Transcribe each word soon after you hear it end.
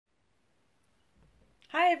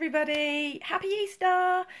Hi everybody, happy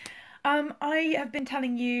Easter! I have been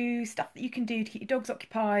telling you stuff that you can do to keep your dogs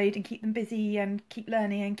occupied and keep them busy and keep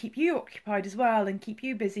learning and keep you occupied as well and keep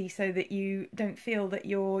you busy so that you don't feel that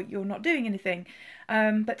you're not doing anything.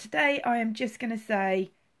 But today I am just going to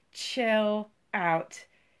say, chill out.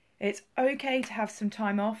 It's okay to have some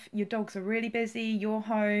time off. Your dogs are really busy, you're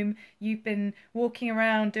home, you've been walking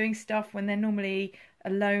around doing stuff when they're normally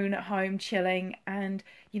alone at home chilling, and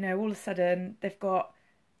all of a sudden they've got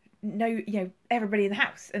no, everybody in the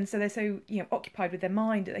house, and so they're so occupied with their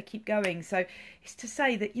mind that they keep going. So it's to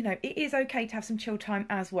say that it is okay to have some chill time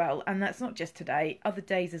as well, and that's not just today, other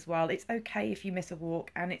days as well. It's okay if you miss a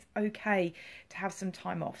walk, and it's okay to have some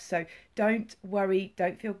time off. So don't worry,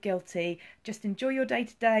 don't feel guilty, just enjoy your day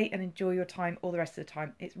to day and enjoy your time all the rest of the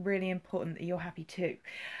time. It's really important that you're happy too.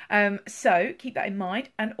 So keep that in mind,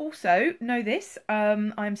 and also know this,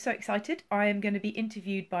 I'm so excited. I am going to be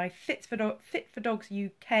interviewed by Fit4dogs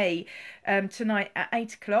UK tonight at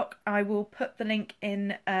 8 o'clock. I will put the link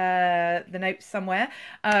in the notes somewhere.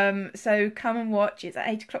 So come and watch. It's at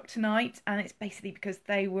 8 o'clock tonight, and it's basically because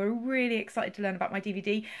they were really excited to learn about my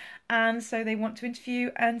DVD, and so they want to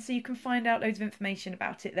interview, and so you can find out loads of information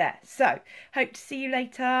about it there. So hope to see you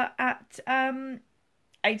later at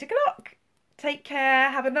 8 o'clock. Take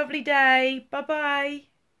care. Have a lovely day. Bye bye.